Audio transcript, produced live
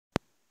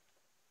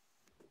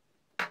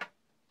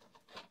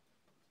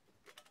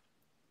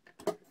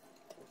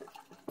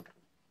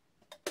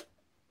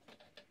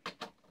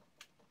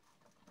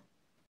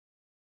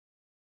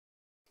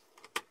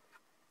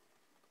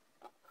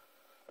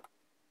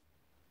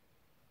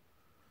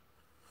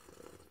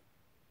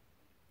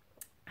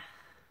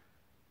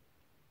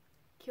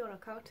Kia ora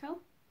koutou.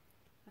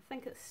 I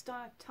think it's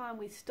time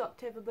we stopped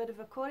to have a bit of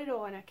a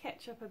kōrero and a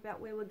catch up about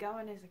where we're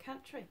going as a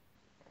country.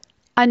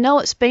 I know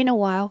it's been a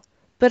while,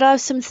 but I have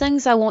some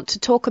things I want to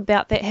talk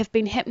about that have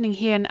been happening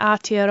here in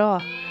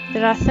Aotearoa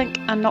that I think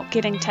are not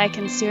getting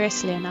taken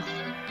seriously enough.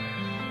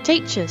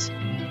 Teachers,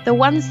 the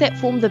ones that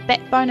form the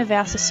backbone of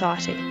our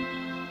society.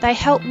 They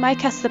help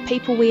make us the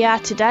people we are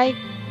today.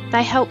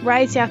 They help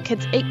raise our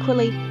kids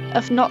equally,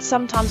 if not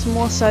sometimes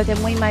more so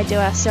than we may do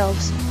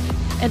ourselves.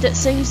 And it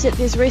seems that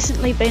there's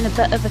recently been a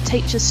bit of a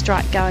teachers'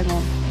 strike going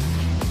on.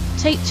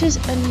 Teachers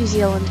in New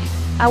Zealand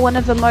are one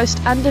of the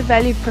most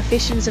undervalued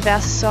professions of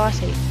our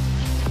society,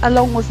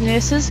 along with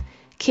nurses,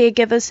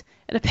 caregivers,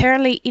 and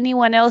apparently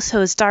anyone else who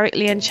is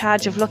directly in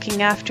charge of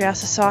looking after our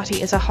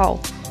society as a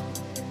whole.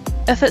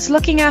 If it's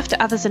looking after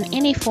others in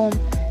any form,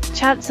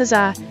 chances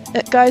are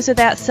it goes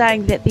without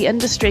saying that the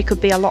industry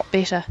could be a lot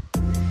better.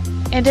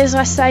 And as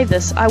I say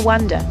this, I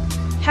wonder,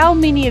 how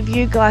many of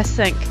you guys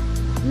think,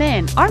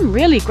 man, I'm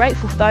really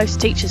grateful for those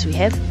teachers we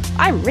have.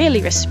 I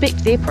really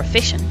respect their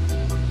profession.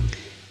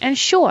 And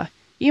sure,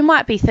 you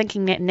might be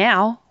thinking that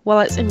now,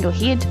 while it's in your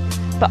head,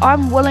 but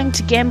I'm willing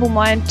to gamble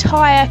my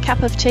entire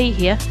cup of tea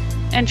here,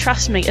 and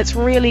trust me, it's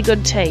really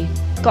good tea.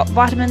 Got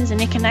vitamins and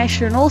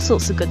echinacea and all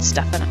sorts of good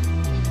stuff in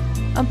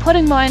it. I'm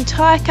putting my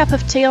entire cup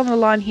of tea on the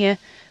line here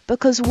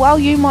because while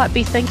you might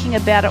be thinking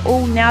about it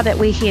all now that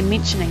we're here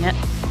mentioning it,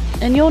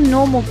 in your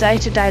normal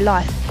day-to-day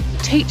life,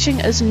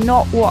 teaching is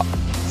not what's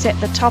at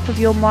the top of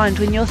your mind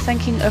when you're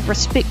thinking of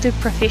respective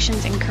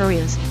professions and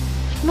careers,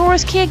 nor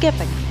is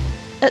caregiving.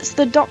 It's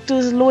the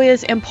doctors,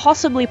 lawyers and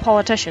possibly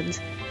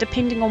politicians,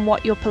 depending on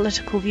what your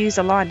political views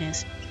align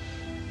as.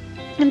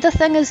 And the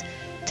thing is,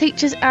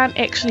 teachers aren't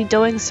actually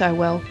doing so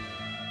well.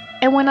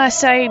 And when I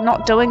say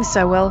not doing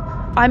so well,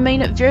 I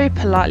mean it very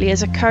politely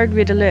as a code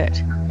red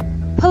alert.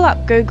 Pull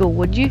up Google,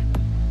 would you?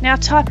 Now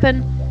type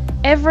in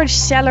average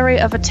salary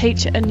of a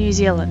teacher in New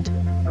Zealand.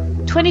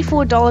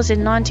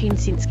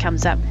 $24.19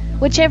 comes up,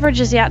 which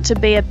averages out to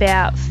be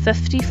about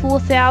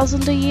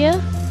 $54,000 a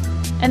year.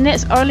 And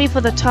that's only for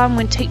the time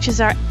when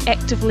teachers are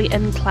actively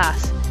in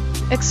class,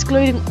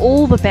 excluding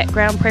all the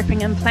background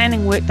prepping and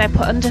planning work they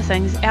put into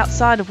things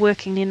outside of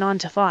working their 9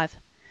 to 5.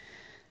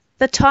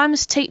 The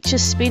times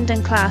teachers spend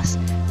in class,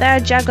 they are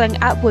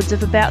juggling upwards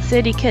of about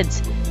 30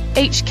 kids,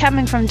 each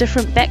coming from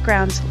different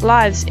backgrounds,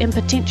 lives and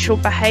potential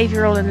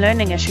behavioural and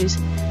learning issues,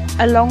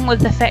 along with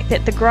the fact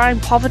that the growing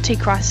poverty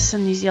crisis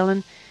in New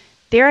Zealand,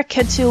 there are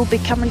kids who will be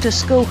coming to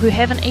school who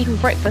haven't eaten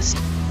breakfast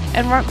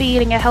and won't be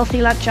eating a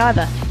healthy lunch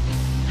either.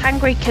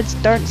 Hungry kids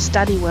don't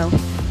study well.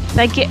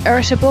 They get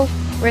irritable,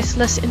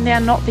 restless and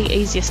they're not the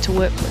easiest to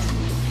work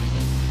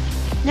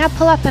with. Now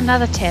pull up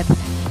another tab.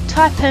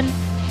 Type in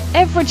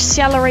average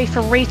salary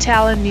for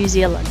retail in New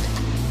Zealand.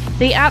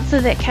 The answer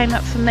that came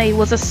up for me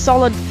was a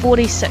solid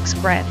 46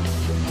 grand.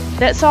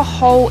 That's a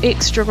whole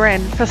extra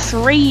grand for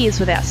 3 years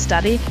without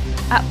study,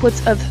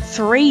 upwards of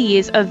 3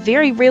 years of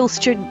very real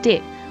student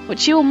debt,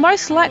 which you will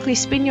most likely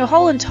spend your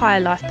whole entire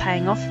life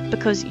paying off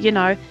because, you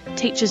know,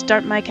 teachers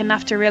don't make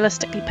enough to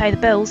realistically pay the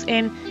bills.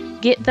 And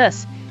get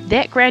this,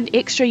 that grand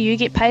extra you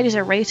get paid as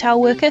a retail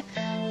worker,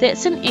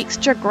 that's an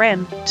extra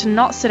grand to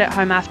not sit at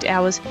home after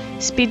hours,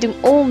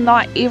 spending all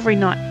night every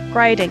night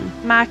grading,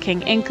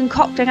 marking and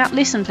concocting up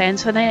lesson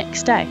plans for the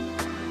next day.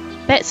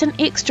 That's an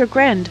extra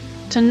grand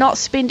to not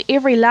spend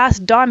every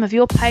last dime of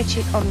your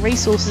paycheck on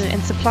resources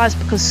and supplies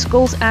because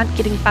schools aren't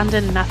getting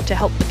funded enough to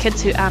help the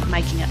kids who aren't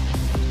making it.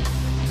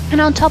 And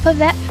on top of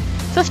that,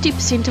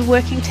 50% of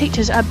working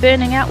teachers are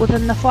burning out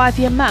within the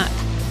 5-year mark.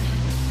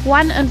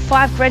 1 in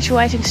 5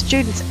 graduating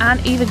students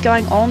aren't even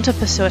going on to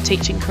pursue a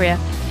teaching career,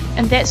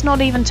 and that's not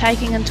even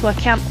taking into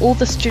account all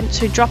the students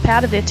who drop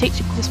out of their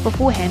teaching course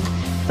beforehand,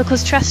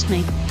 because trust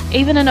me,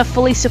 even in a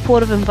fully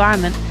supportive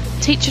environment,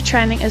 teacher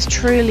training is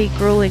truly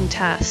grueling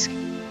task.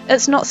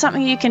 It's not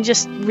something you can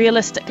just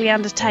realistically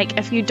undertake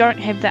if you don't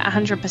have that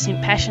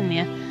 100% passion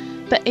there,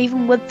 but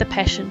even with the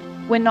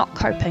passion, we're not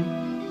coping.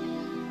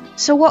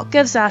 So what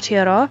gives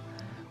Aotearoa?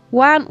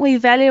 Why aren't we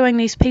valuing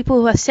these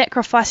people who are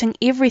sacrificing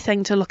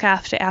everything to look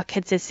after our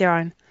kids as their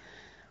own?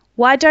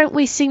 Why don't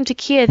we seem to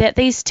care that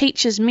these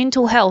teachers'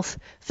 mental health,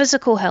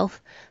 physical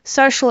health,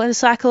 social and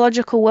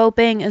psychological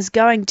well-being is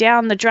going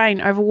down the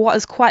drain over what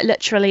is quite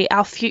literally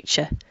our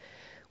future?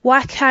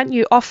 Why can't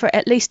you offer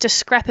at least a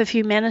scrap of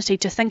humanity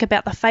to think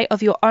about the fate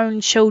of your own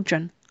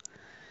children?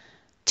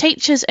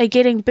 Teachers are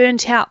getting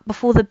burnt out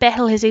before the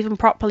battle has even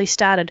properly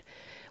started.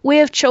 We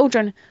have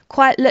children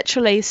quite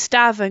literally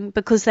starving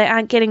because they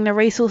aren't getting the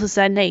resources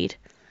they need.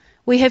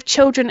 We have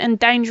children in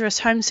dangerous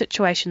home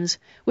situations.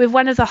 We have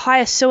one of the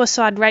highest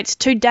suicide rates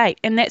to date,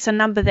 and that's a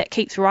number that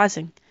keeps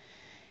rising.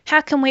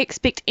 How can we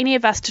expect any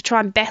of us to try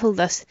and battle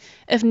this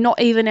if not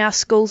even our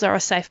schools are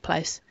a safe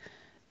place?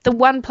 The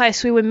one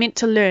place we were meant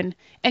to learn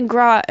and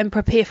grow and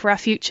prepare for our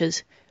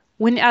futures.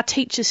 When our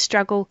teachers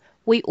struggle,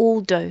 we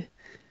all do.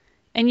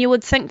 And you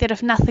would think that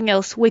if nothing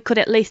else, we could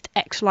at least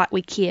act like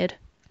we cared.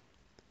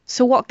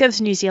 So what gives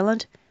New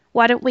Zealand?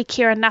 Why don't we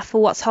care enough for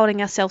what's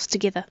holding ourselves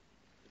together?